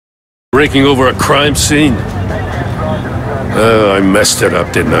Breaking over a crime scene? I messed it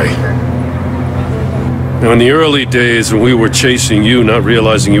up, didn't I? Now, in the early days when we were chasing you, not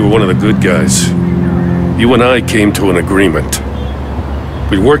realizing you were one of the good guys, you and I came to an agreement.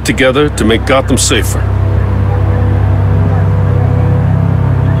 We'd work together to make Gotham safer.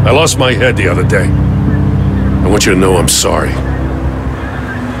 I lost my head the other day. I want you to know I'm sorry.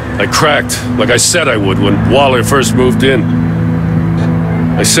 I cracked, like I said I would when Waller first moved in.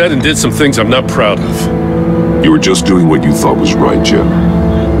 I said and did some things I'm not proud of. You were just doing what you thought was right, Jim.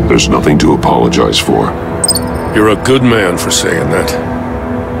 There's nothing to apologize for. You're a good man for saying that.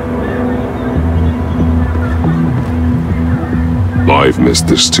 I've missed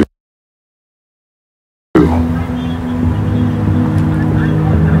this too.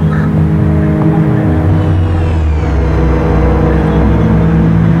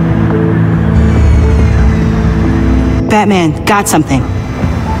 Batman, got something.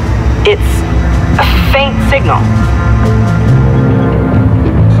 It's a faint signal.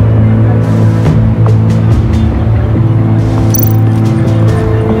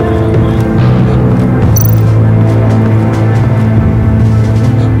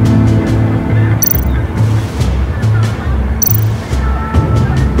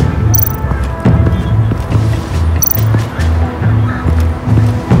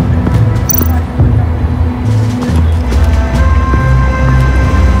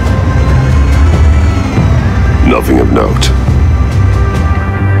 Nothing of note.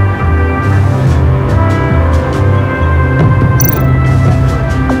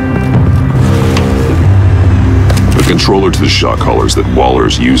 The controller to the shot collars that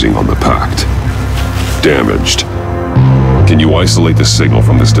Waller's using on the Pact. Damaged. Can you isolate the signal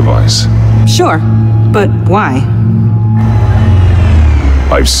from this device? Sure, but why?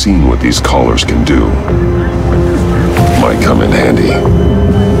 I've seen what these collars can do. Might come in handy.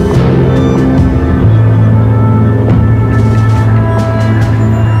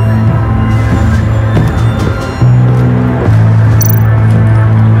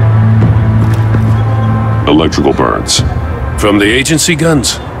 Electrical burns. From the agency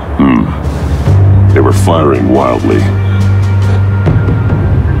guns? They were firing wildly.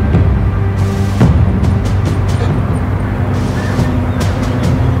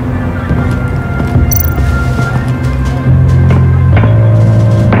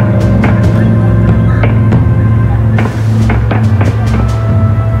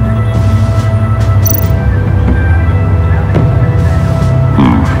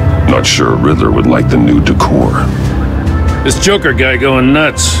 Not sure Riddler would like the new decor. This Joker guy going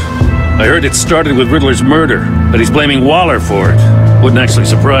nuts. I heard it started with Riddler's murder, but he's blaming Waller for it. Wouldn't actually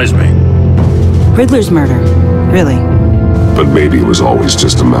surprise me. Riddler's murder? Really? But maybe it was always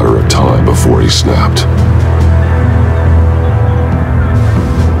just a matter of time before he snapped.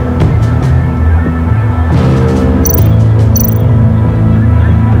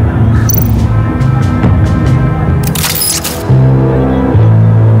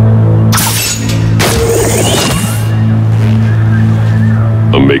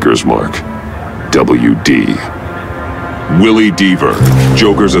 A Maker's Mark. WD. Willie Deaver,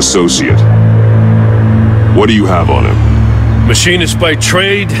 Joker's associate. What do you have on him? Machinist by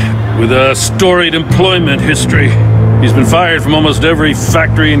trade, with a storied employment history. He's been fired from almost every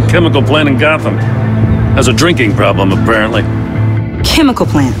factory and chemical plant in Gotham. Has a drinking problem, apparently. Chemical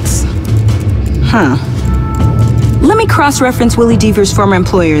plants. Huh. Let me cross-reference Willie Deaver's former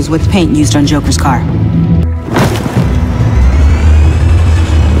employers with paint used on Joker's car.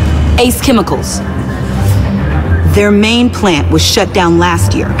 Ace Chemicals. Their main plant was shut down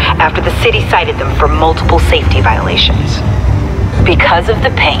last year After the city cited them for multiple safety violations. Because of the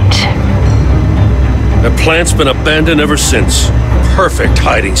paint. The plant's been abandoned ever since. Perfect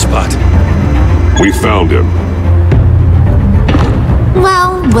hiding spot. We found him.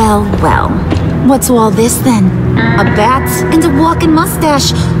 Well, well, well. What's all this then? A bat and a walking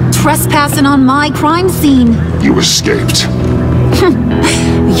mustache trespassing on my crime scene. You escaped.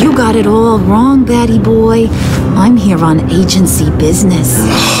 You got it all wrong, Batty boy. I'm here on agency business.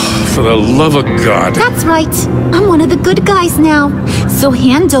 For the love of God. That's right. I'm one of the good guys now. So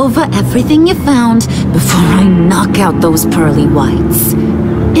hand over everything you found before I knock out those pearly whites.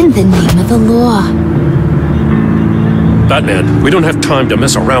 In the name of the law. Batman, we don't have time to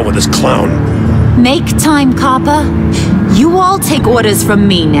mess around with this clown. Make time, copper. You all take orders from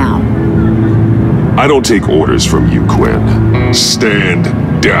me now. I don't take orders from you, Quinn. Stand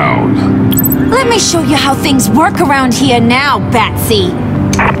down. Let me show you how things work around here now, Batsy.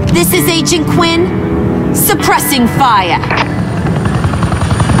 This is Agent Quinn, suppressing fire.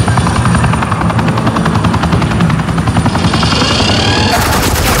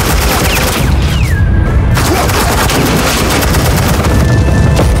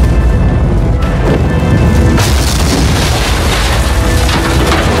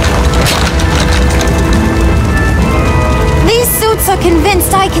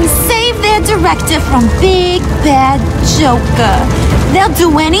 convinced I can save their director from Big Bad Joker. They'll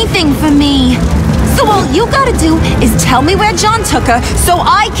do anything for me. So all you gotta do is tell me where John took her so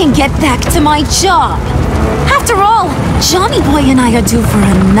I can get back to my job. After all, Johnny Boy and I are due for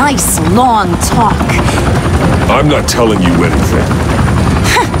a nice long talk. I'm not telling you anything.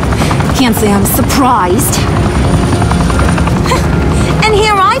 Can't say I'm surprised. And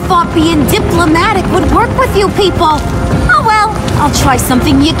here I thought being diplomatic would work with you people. Oh well, I'll try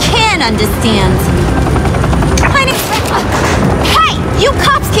something you can understand. Hey! You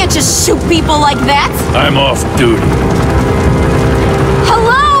cops can't just shoot people like that! I'm off duty.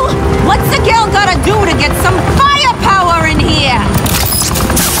 Hello? What's a girl gotta do to get some firepower in here?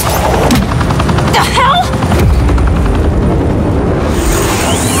 The hell?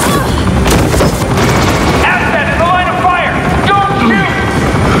 Asset in the line of fire! Don't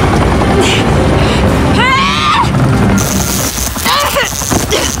shoot!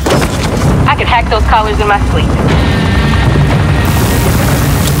 I could hack those collars in my sleep.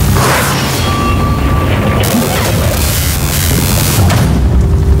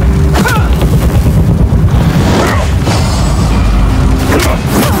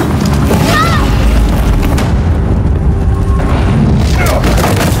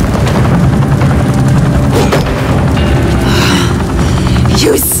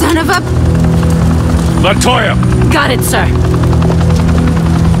 You son of a... Latoya! Got it, sir.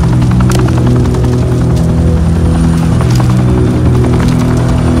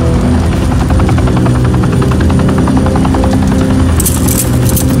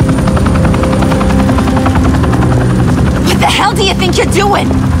 What the hell do you think you're doing?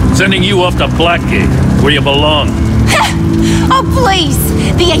 Sending you off to Blackgate, where you belong. Oh, please!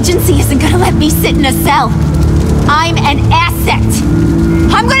 The agency isn't gonna let me sit in a cell. I'm an asset.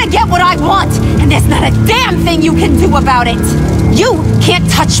 I'm gonna get what I want, and there's not a damn thing you can do about it. You can't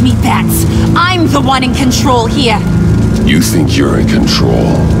touch me, Bats. I'm the one in control here. You think you're in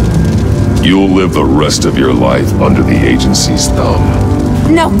control? You'll live the rest of your life under the agency's thumb.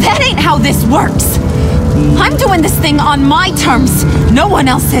 No, that ain't how this works. I'm doing this thing on my terms, no one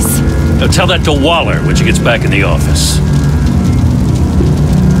else's. Now tell that to Waller when she gets back in the office.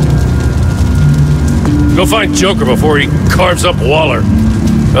 Go find Joker before he carves up Waller.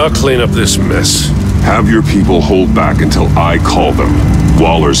 I'll clean up this mess. Have your people hold back until I call them.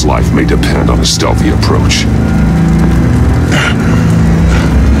 Waller's life may depend on a stealthy approach.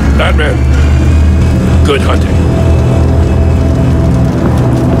 Batman, good hunting.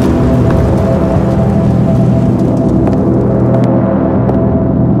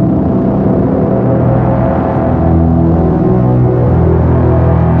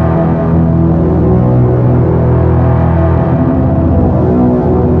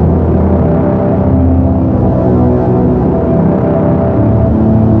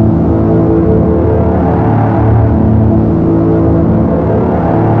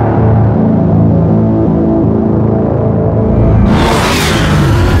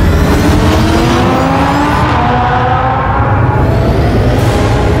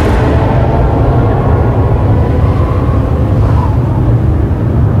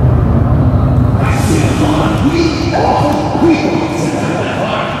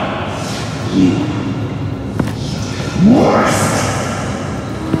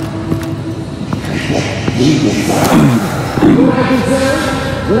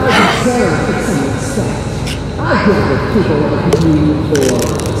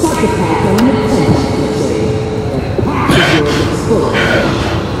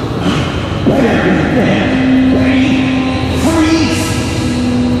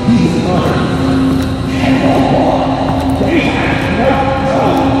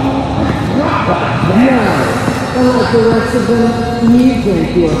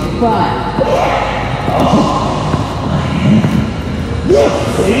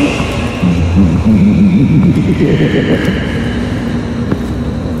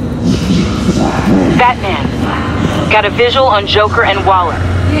 Batman, got a visual on Joker and Waller.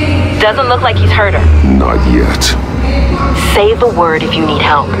 Doesn't look like he's hurt her. Not yet. Say the word if you need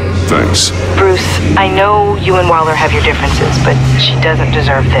help. Thanks. Bruce, I know you and Waller have your differences, but she doesn't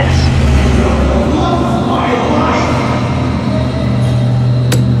deserve this.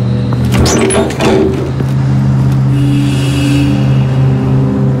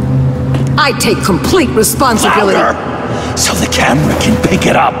 I take complete responsibility. Louder, so the camera can pick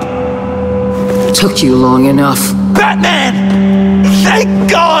it up. Took you long enough. Batman! Thank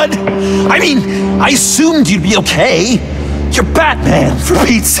God! I mean, I assumed you'd be okay. You're Batman, for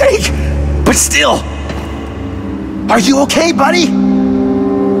Pete's sake. But still, are you okay, buddy?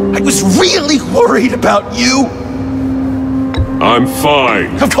 I was really worried about you. I'm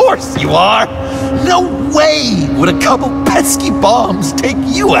fine. Of course you are. No way would a couple pesky bombs take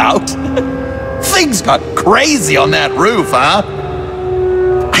you out. Things got crazy on that roof, huh?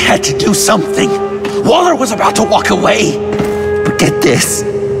 I had to do something. Waller was about to walk away. But get this.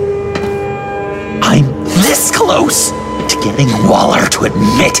 I'm this close to getting Waller to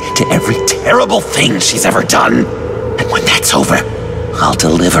admit to every terrible thing she's ever done. And when that's over, I'll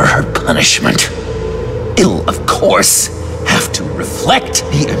deliver her punishment. It'll, of course, have to reflect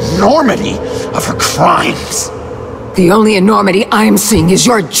the enormity of her crimes. The only enormity I'm seeing is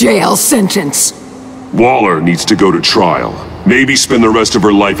your jail sentence. Waller needs to go to trial. Maybe spend the rest of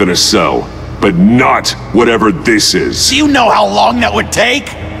her life in a cell. But not whatever this is. Do you know how long that would take?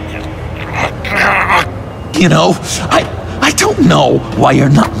 You know, I don't know why you're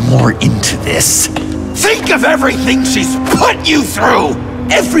not more into this. Think of everything she's put you through!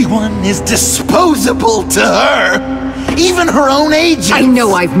 Everyone is disposable to her. Even her own agents. I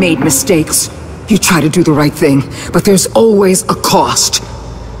know I've made mistakes. You try to do the right thing, but there's always a cost.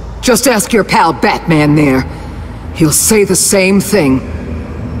 Just ask your pal Batman there. He'll say the same thing.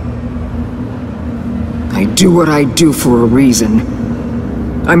 I do what I do for a reason.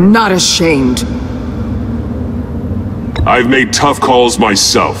 I'm not ashamed. I've made tough calls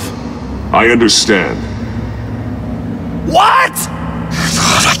myself. I understand. What?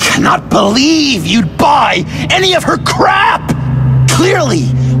 God, I cannot believe you'd buy any of her crap! Clearly,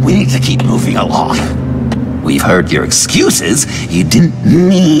 we need to keep moving along. We've heard your excuses. You didn't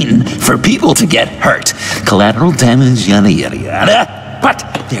mean for people to get hurt. Collateral damage, yada yada yada.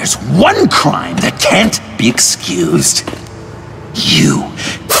 But there's one crime that can't be excused. You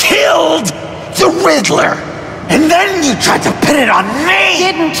killed the Riddler! And then you tried to pin it on me!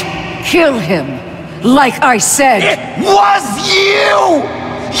 Didn't kill him, like I said. It was you!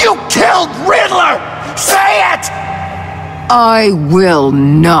 You killed Riddler! Say it! I will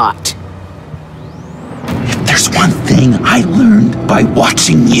not. If there's one thing I learned by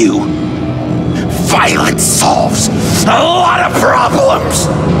watching you, violence solves a lot of problems!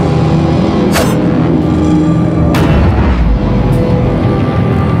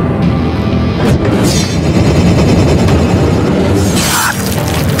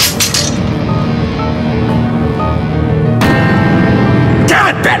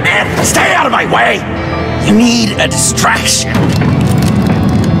 Damn it, Batman! Stay out of my way! You need a distraction.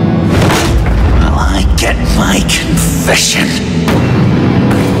 While I get my confession.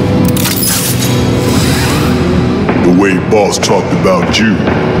 The way Boss talked about you,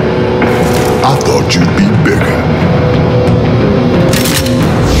 I thought you'd be bigger.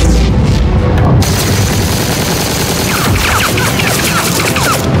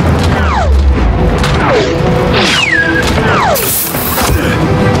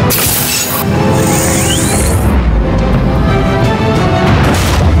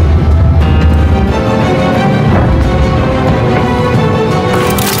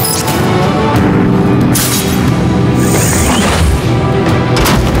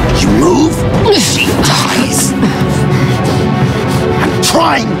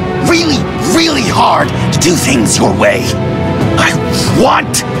 Do things your way. I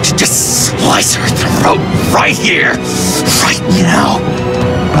want to just slice her throat right here, right now.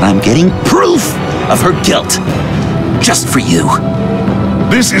 But I'm getting proof of her guilt, just for you.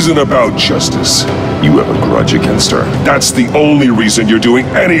 This isn't about justice. You have a grudge against her. That's the only reason you're doing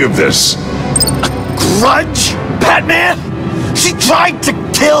any of this. A grudge, Batman? She tried to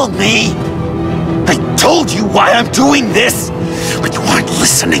kill me. I told you why I'm doing this, but you aren't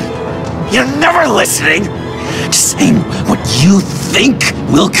listening. You're never listening! Just saying what you think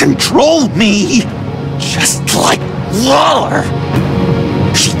will control me! Just like Waller!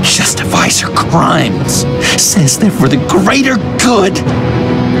 She justifies her crimes, says they're for the greater good.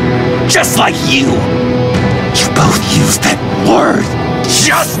 Just like you! You both use that word,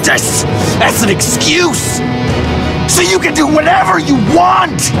 justice, as an excuse! So you can do whatever you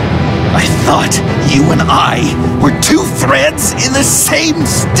want! I thought you and I were two threads in the same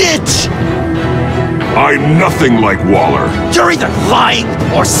stitch! I'm nothing like Waller. You're either lying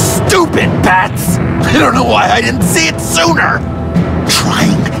or stupid, Bats! I don't know why I didn't see it sooner!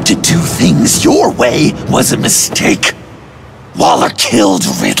 Trying to do things your way was a mistake. Waller killed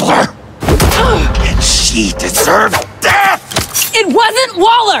Riddler. And she deserved death! It wasn't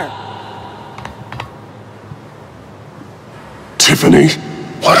Waller! Tiffany,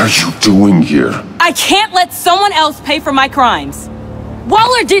 what are you doing here? I can't let someone else pay for my crimes.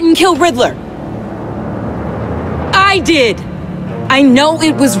 Waller didn't kill Riddler. I did. I know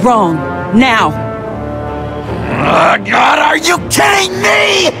it was wrong. Now. Oh, God, are you kidding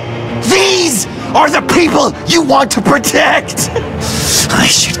me? These are the people you want to protect. I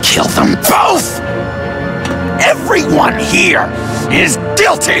should kill them both. Everyone here is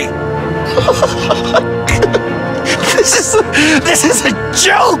guilty. This is a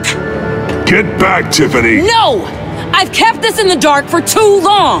joke. Get back, Tiffany. No! I've kept this in the dark for too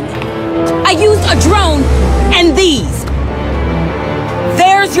long. I used a drone and these.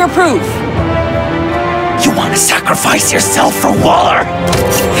 There's your proof. You want to sacrifice yourself for Waller?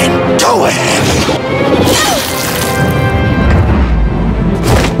 Then do it!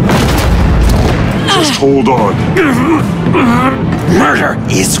 Just hold on. Murder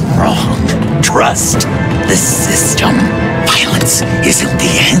is wrong. Trust the system. Violence isn't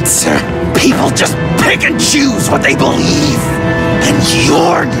the answer. People just pick and choose what they believe. And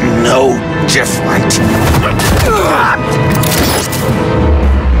you're no different.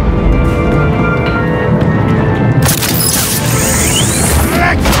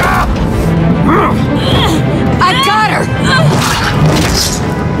 I got her!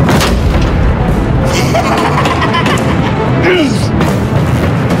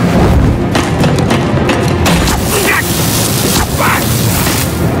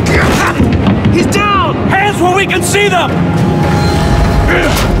 He's down! Hands where we can see them!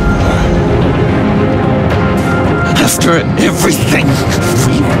 After everything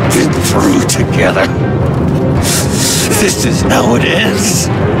we've been through together, this is how it ends.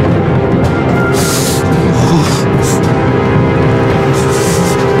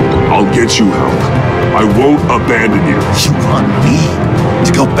 I'll get you help. I won't abandon you. You want me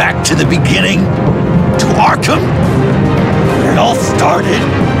to go back to the beginning? To Arkham? Where it all started?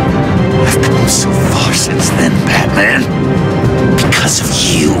 I've come so far since then, Batman. Because of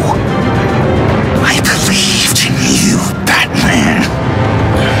you. I believed in you, Batman.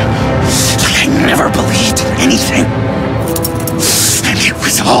 Like I never believed in anything. And it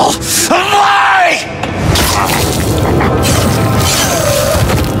was all a lie!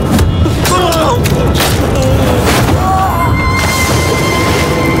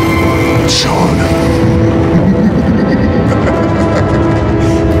 John.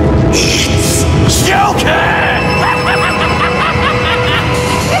 It's Joker!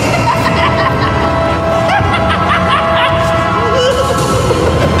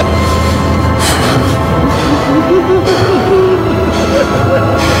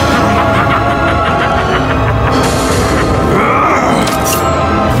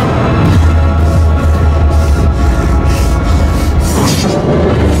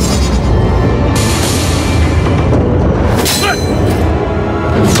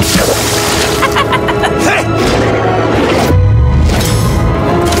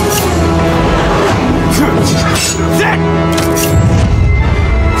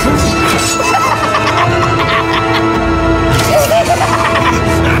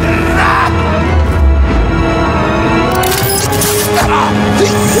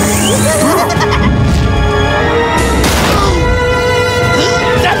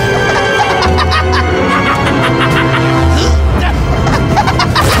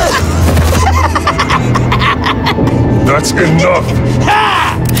 That's enough!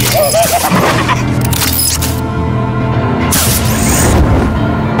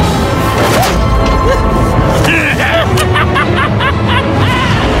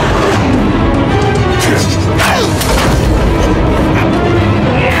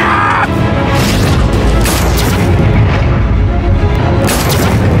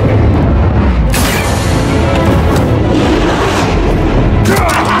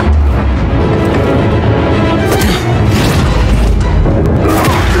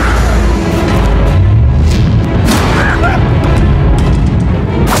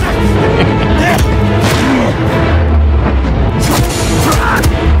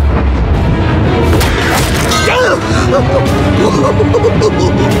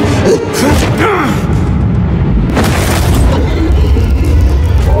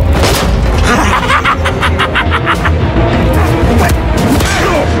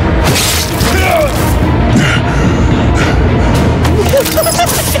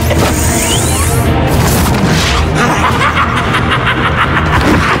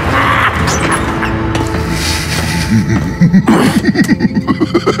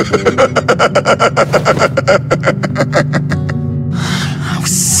 I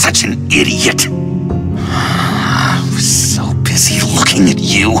was such an idiot. I was so busy looking at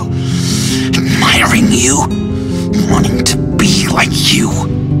you, admiring you, wanting to be like you,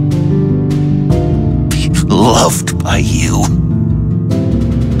 be loved by you.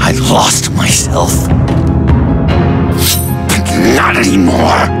 I lost myself, but not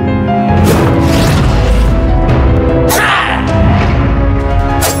anymore.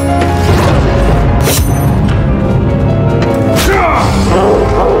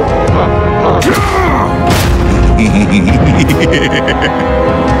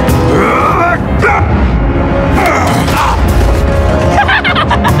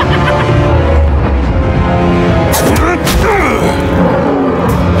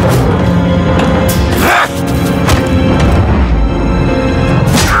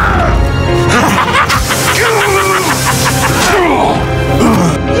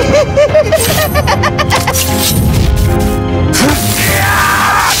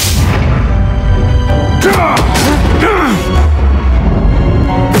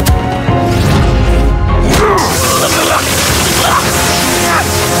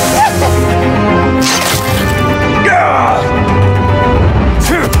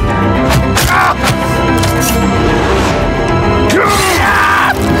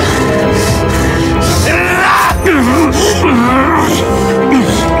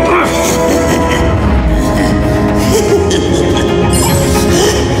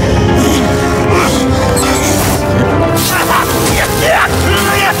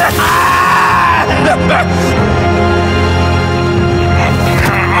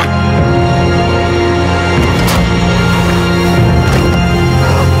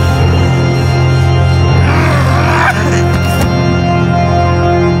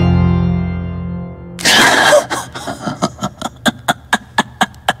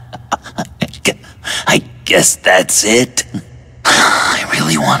 Guess that's it. I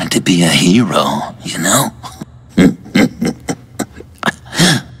really wanted to be a hero, you know?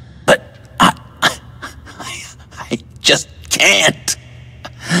 But I just can't.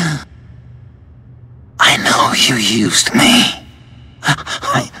 I know you used me.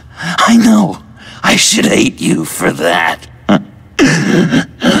 I know I should hate you for that.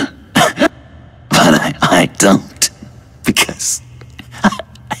 But I don't, because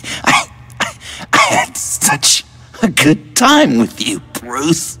I had such a good time with you,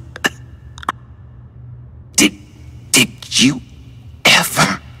 Bruce. Did you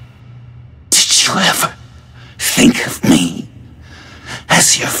ever think of me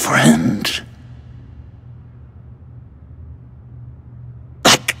as your friend?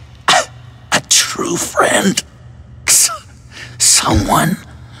 Like a true friend? Someone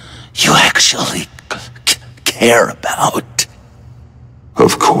you actually care about?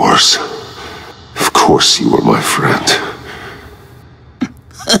 Of course. Of course you were my friend.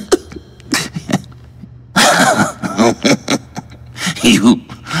 You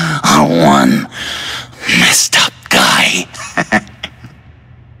are one messed up guy.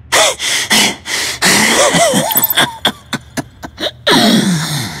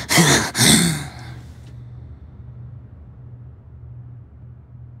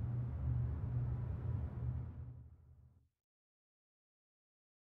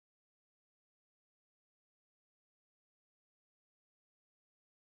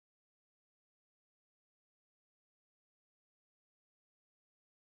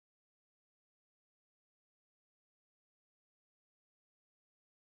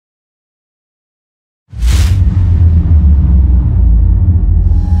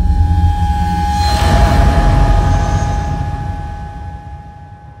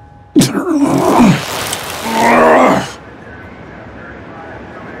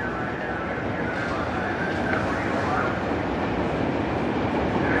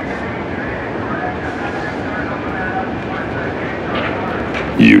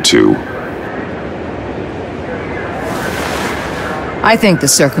 You two. I think the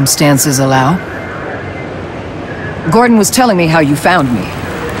circumstances allow. Gordon was telling me how you found me.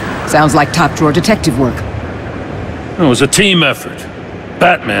 Sounds like top-drawer detective work. It was a team effort.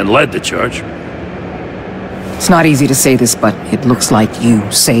 Batman led the charge. It's not easy to say this, but it looks like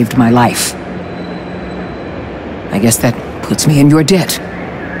you saved my life. I guess that puts me in your debt.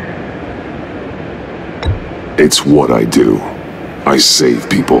 It's what I do. I save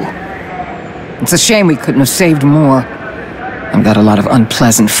people. It's a shame we couldn't have saved more. I've got a lot of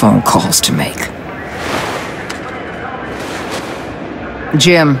unpleasant phone calls to make.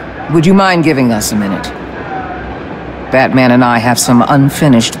 Jim, would you mind giving us a minute? Batman and I have some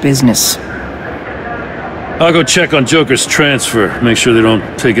unfinished business. I'll go check on Joker's transfer, make sure they don't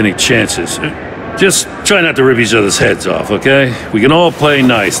take any chances. Just try not to rip each other's heads off, okay? We can all play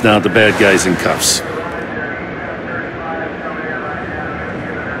nice now that the bad guy's in cuffs.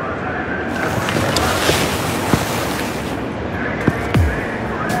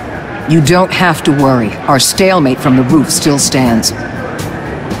 You don't have to worry. Our stalemate from the roof still stands.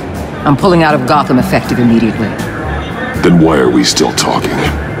 I'm pulling out of Gotham effective immediately. Then why are we still talking?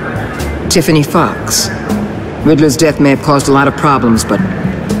 Tiffany Fox. Riddler's death may have caused a lot of problems, but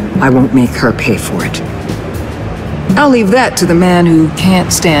I won't make her pay for it. I'll leave that to the man who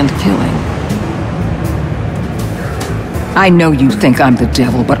can't stand killing. I know you think I'm the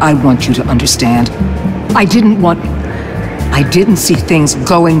devil, but I want you to understand. I didn't see things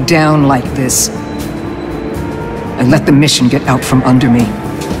going down like this. I let the mission get out from under me.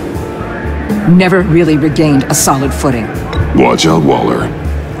 Never really regained a solid footing. Watch out, Waller,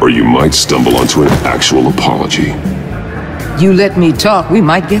 or you might stumble onto an actual apology. You let me talk, we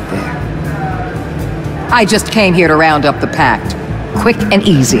might get there. I just came here to round up the Pact. Quick and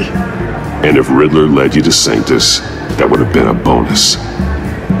easy. And if Riddler led you to Sanctus, that would have been a bonus.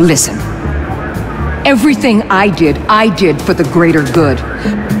 Listen. Everything I did for the greater good.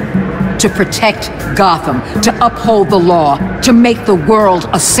 To protect Gotham, to uphold the law, to make the world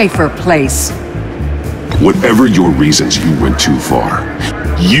a safer place. Whatever your reasons, you went too far.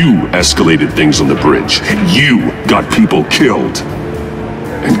 You escalated things on the bridge. You got people killed.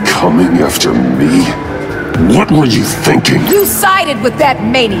 And coming after me? What were you thinking? You sided with that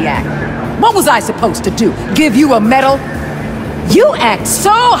maniac. What was I supposed to do? Give you a medal? You act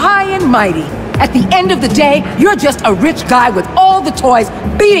so high and mighty. At the end of the day, you're just a rich guy with all the toys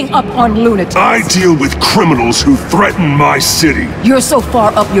beating up on lunatics. I deal with criminals who threaten my city. You're so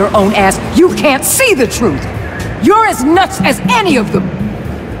far up your own ass, you can't see the truth. You're as nuts as any of them.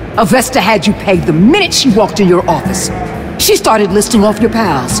 Avesta had you pegged the minute she walked in your office. She started listing off your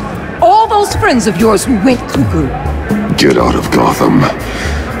pals. All those friends of yours who went cuckoo. Get out of Gotham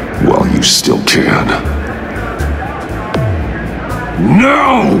while you still can.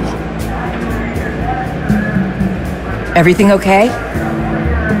 No! Everything okay?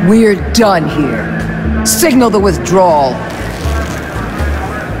 We're done here. Signal the withdrawal.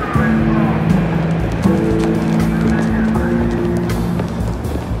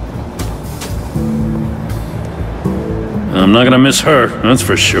 I'm not gonna miss her, that's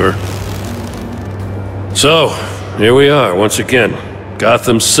for sure. So, here we are once again.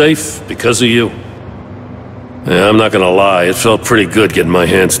 Gotham's safe because of you. Yeah, I'm not gonna lie, it felt pretty good getting my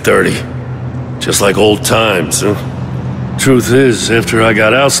hands dirty. Just like old times, huh? Truth is, after I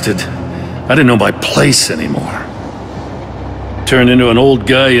got ousted, I didn't know my place anymore. Turned into an old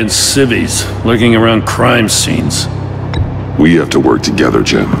guy in civvies, lurking around crime scenes. We have to work together,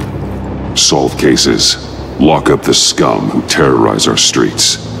 Jim. Solve cases. Lock up the scum who terrorize our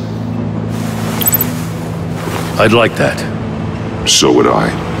streets. I'd like that. So would I.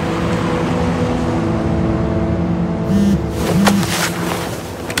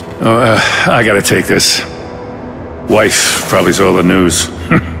 I gotta take this. Wife probably saw the news.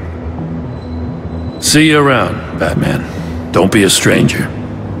 See you around, Batman. Don't be a stranger.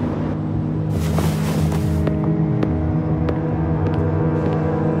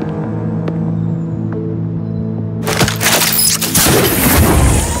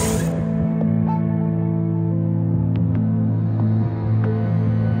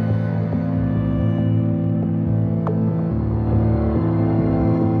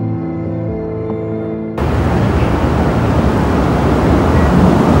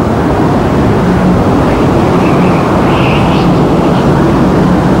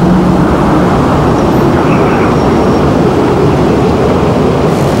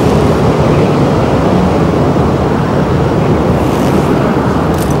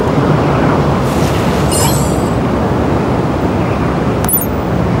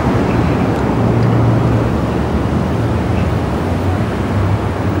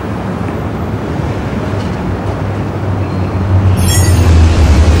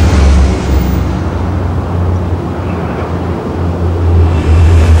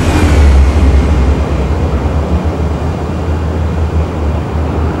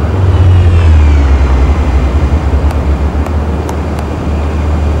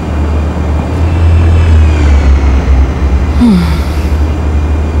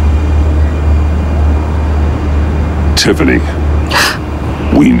 Tiffany,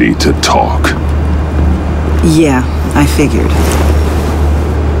 we need to talk. Yeah, I figured.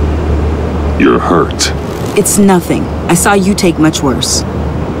 You're hurt. It's nothing. I saw you take much worse.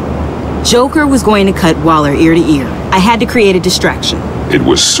 Joker was going to cut Waller ear to ear. I had to create a distraction. It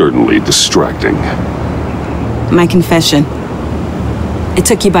was certainly distracting. My confession. It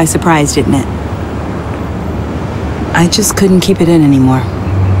took you by surprise, didn't it? I just couldn't keep it in anymore.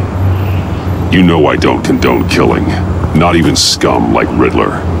 You know I don't condone killing. Not even scum like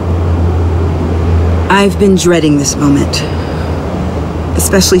Riddler. I've been dreading this moment.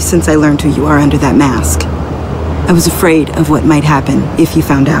 Especially since I learned who you are under that mask. I was afraid of what might happen if you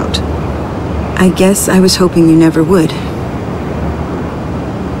found out. I guess I was hoping you never would.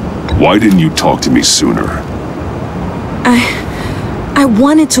 Why didn't you talk to me sooner? I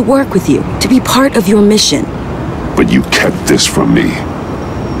wanted to work with you, to be part of your mission. But you kept this from me.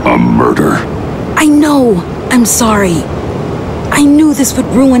 A murder. I know. I'm sorry. I knew this would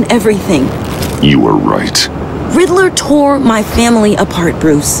ruin everything. You were right. Riddler tore my family apart,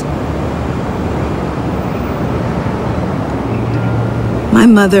 Bruce. My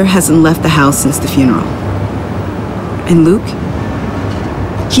mother hasn't left the house since the funeral. And Luke?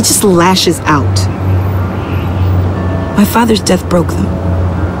 He just lashes out. My father's death broke them.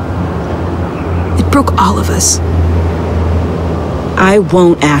 It broke all of us. I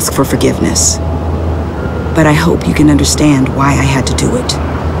won't ask for forgiveness. But I hope you can understand why I had to do it.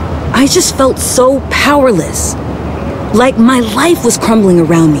 I just felt so powerless. Like my life was crumbling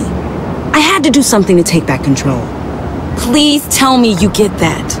around me. I had to do something to take back control. Please tell me you get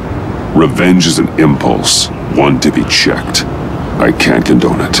that. Revenge is an impulse, one to be checked. I can't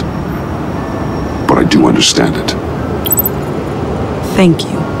condone it. But I do understand it. Thank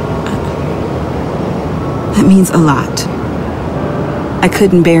you. That means a lot. I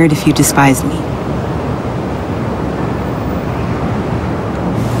couldn't bear it if you despised me.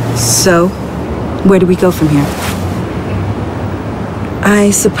 So, where do we go from here?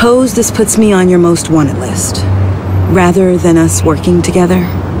 I suppose this puts me on your most wanted list, rather than us working together.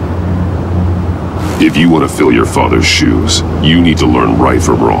 If you want to fill your father's shoes, you need to learn right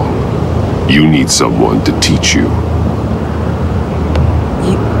from wrong. You need someone to teach you.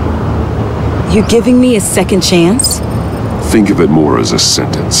 You're giving me a second chance? Think of it more as a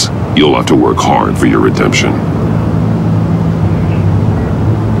sentence. You'll have to work hard for your redemption.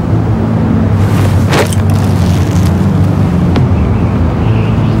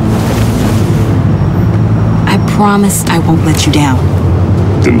 I promise I won't let you down.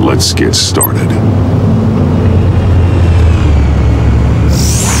 Then let's get started.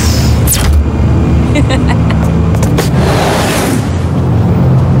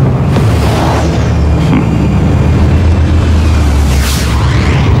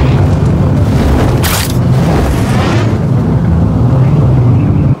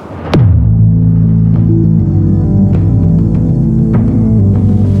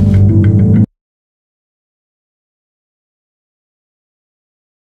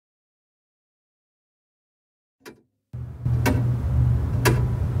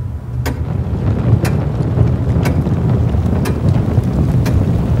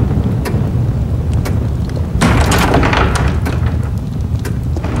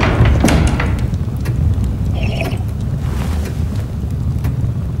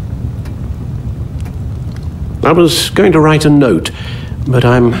 I was going to write a note, but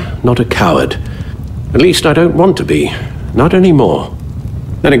I'm not a coward. At least I don't want to be. Not anymore.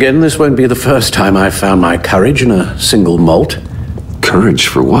 Then again, this won't be the first time I've found my courage in a single malt. Courage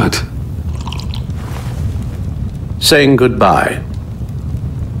for what? Saying goodbye.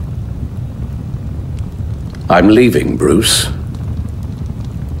 I'm leaving, Bruce.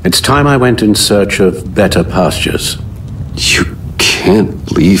 It's time I went in search of better pastures. You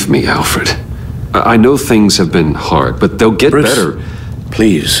can't leave me, Alfred. I know things have been hard, but they'll get Bruce, better.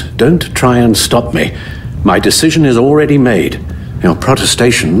 Please, don't try and stop me. My decision is already made. Your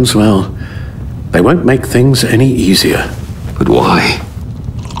protestations, well, they won't make things any easier. But why?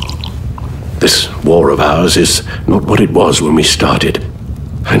 This war of ours is not what it was when we started.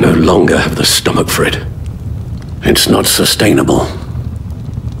 I no longer have the stomach for it. It's not sustainable.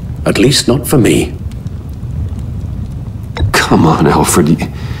 At least not for me. Come on,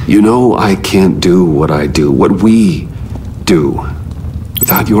 Alfred. You know I can't do what I do, what we do,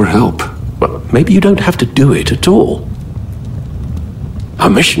 without your help. Well, maybe you don't have to do it at all. Our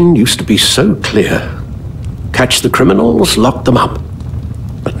mission used to be so clear. Catch the criminals, lock them up.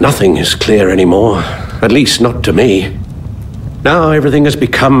 But nothing is clear anymore, at least not to me. Now everything has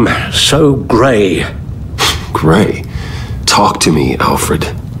become so grey. Grey? Talk to me,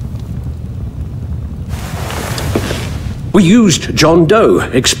 Alfred. We used John Doe,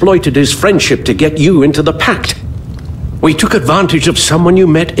 exploited his friendship to get you into the pact. We took advantage of someone you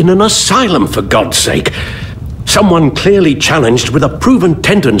met in an asylum, for God's sake. Someone clearly challenged with a proven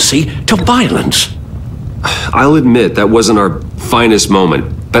tendency to violence. I'll admit that wasn't our finest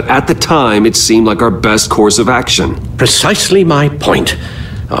moment, but at the time it seemed like our best course of action. Precisely my point.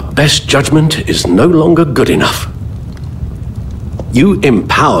 Our best judgment is no longer good enough. You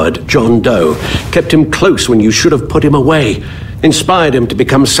empowered John Doe, kept him close when you should have put him away, inspired him to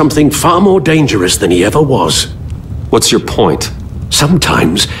become something far more dangerous than he ever was. What's your point?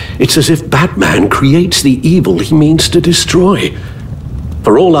 Sometimes it's as if Batman creates the evil he means to destroy.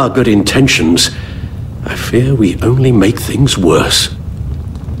 For all our good intentions, I fear we only make things worse.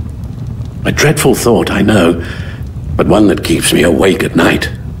 A dreadful thought, I know, but one that keeps me awake at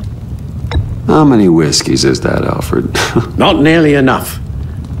night. How many whiskeys is that, Alfred? Not nearly enough.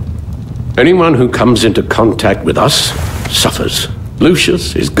 Anyone who comes into contact with us suffers.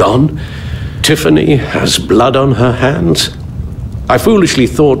 Lucius is gone. Tiffany has blood on her hands. I foolishly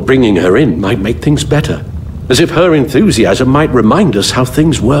thought bringing her in might make things better, as if her enthusiasm might remind us how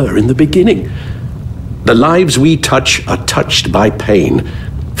things were in the beginning. The lives we touch are touched by pain.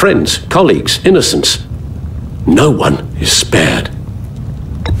 Friends, colleagues, innocents. No one is spared.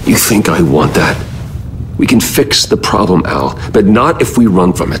 You think I want that? We can fix the problem, Al, but not if we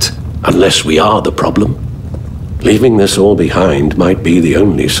run from it. Unless we are the problem. Leaving this all behind might be the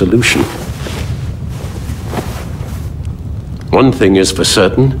only solution. One thing is for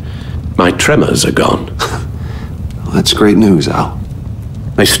certain, my tremors are gone. Well, that's great news, Al.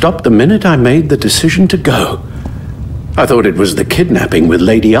 They stopped the minute I made the decision to go. I thought it was the kidnapping with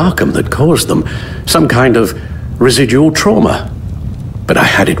Lady Arkham that caused them, some kind of residual trauma. But I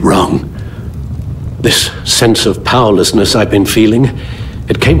had it wrong. This sense of powerlessness I've been feeling,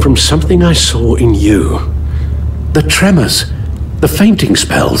 it came from something I saw in you. The tremors, the fainting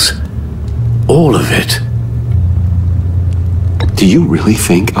spells, all of it. Do you really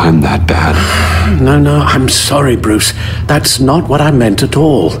think I'm that bad? No, I'm sorry, Bruce. That's not what I meant at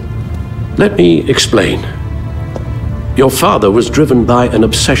all. Let me explain. Your father was driven by an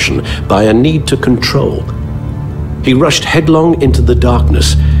obsession, by a need to control. He rushed headlong into the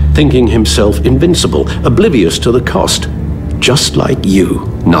darkness, thinking himself invincible, oblivious to the cost. Just like you.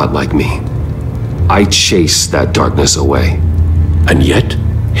 Not like me. I chase that darkness away. And yet,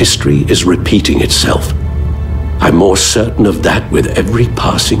 history is repeating itself. I'm more certain of that with every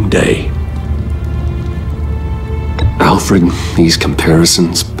passing day. Alfred, these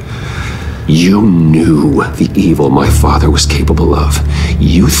comparisons... You knew the evil my father was capable of.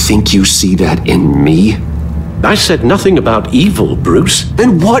 You think you see that in me? I said nothing about evil, Bruce.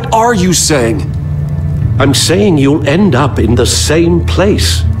 Then what are you saying? I'm saying you'll end up in the same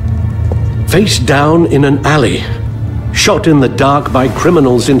place. Face down in an alley. Shot in the dark by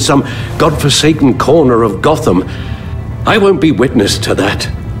criminals in some godforsaken corner of Gotham. I won't be witness to that.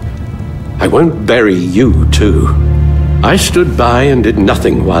 I won't bury you, too. I stood by and did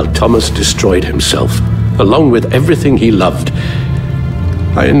nothing while Thomas destroyed himself, along with everything he loved.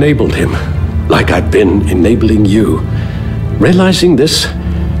 I enabled him, like I've been enabling you. Realizing this,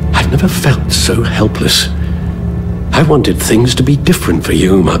 I've never felt so helpless. I wanted things to be different for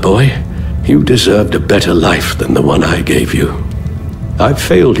you, my boy. You deserved a better life than the one I gave you. I've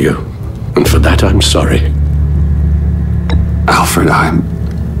failed you, and for that I'm sorry. Alfred, I'm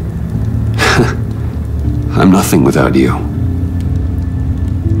nothing without you.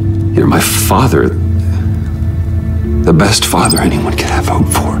 You're my father. The best father anyone could have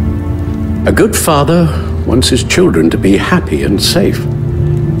hoped for. A good father wants his children to be happy and safe.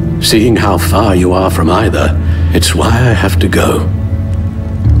 Seeing how far you are from either, it's why I have to go.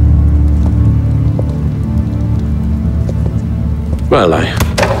 Well,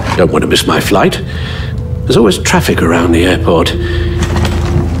 I don't want to miss my flight. There's always traffic around the airport.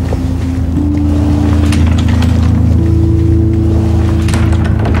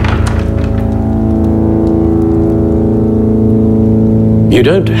 You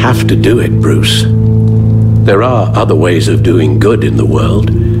don't have to do it, Bruce. There are other ways of doing good in the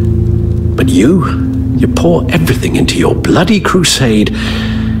world. But you pour everything into your bloody crusade,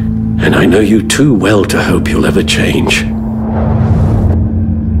 and I know you too well to hope you'll ever change.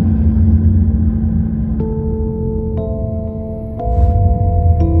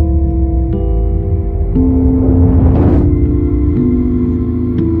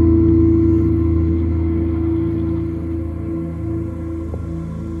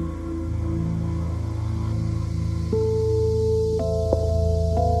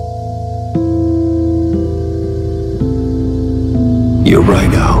 You're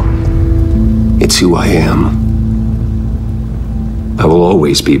right, Al. It's who I am. I will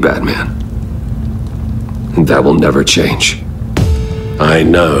always be Batman. And that will never change. I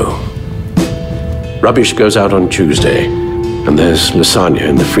know. Rubbish goes out on Tuesday, and there's lasagna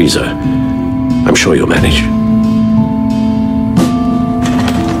in the freezer. I'm sure you'll manage.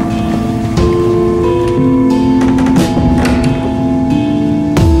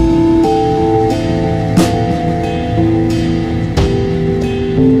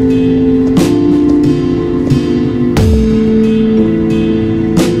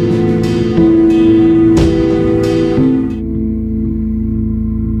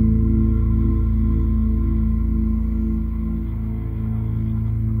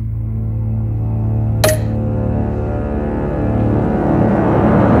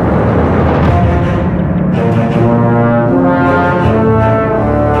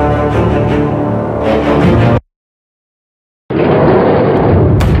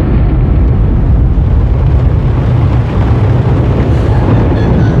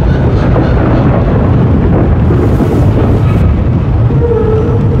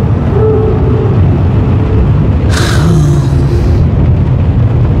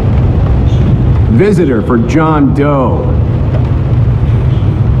 visitor for John Doe.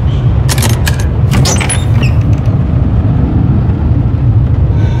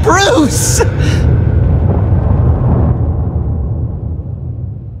 Bruce!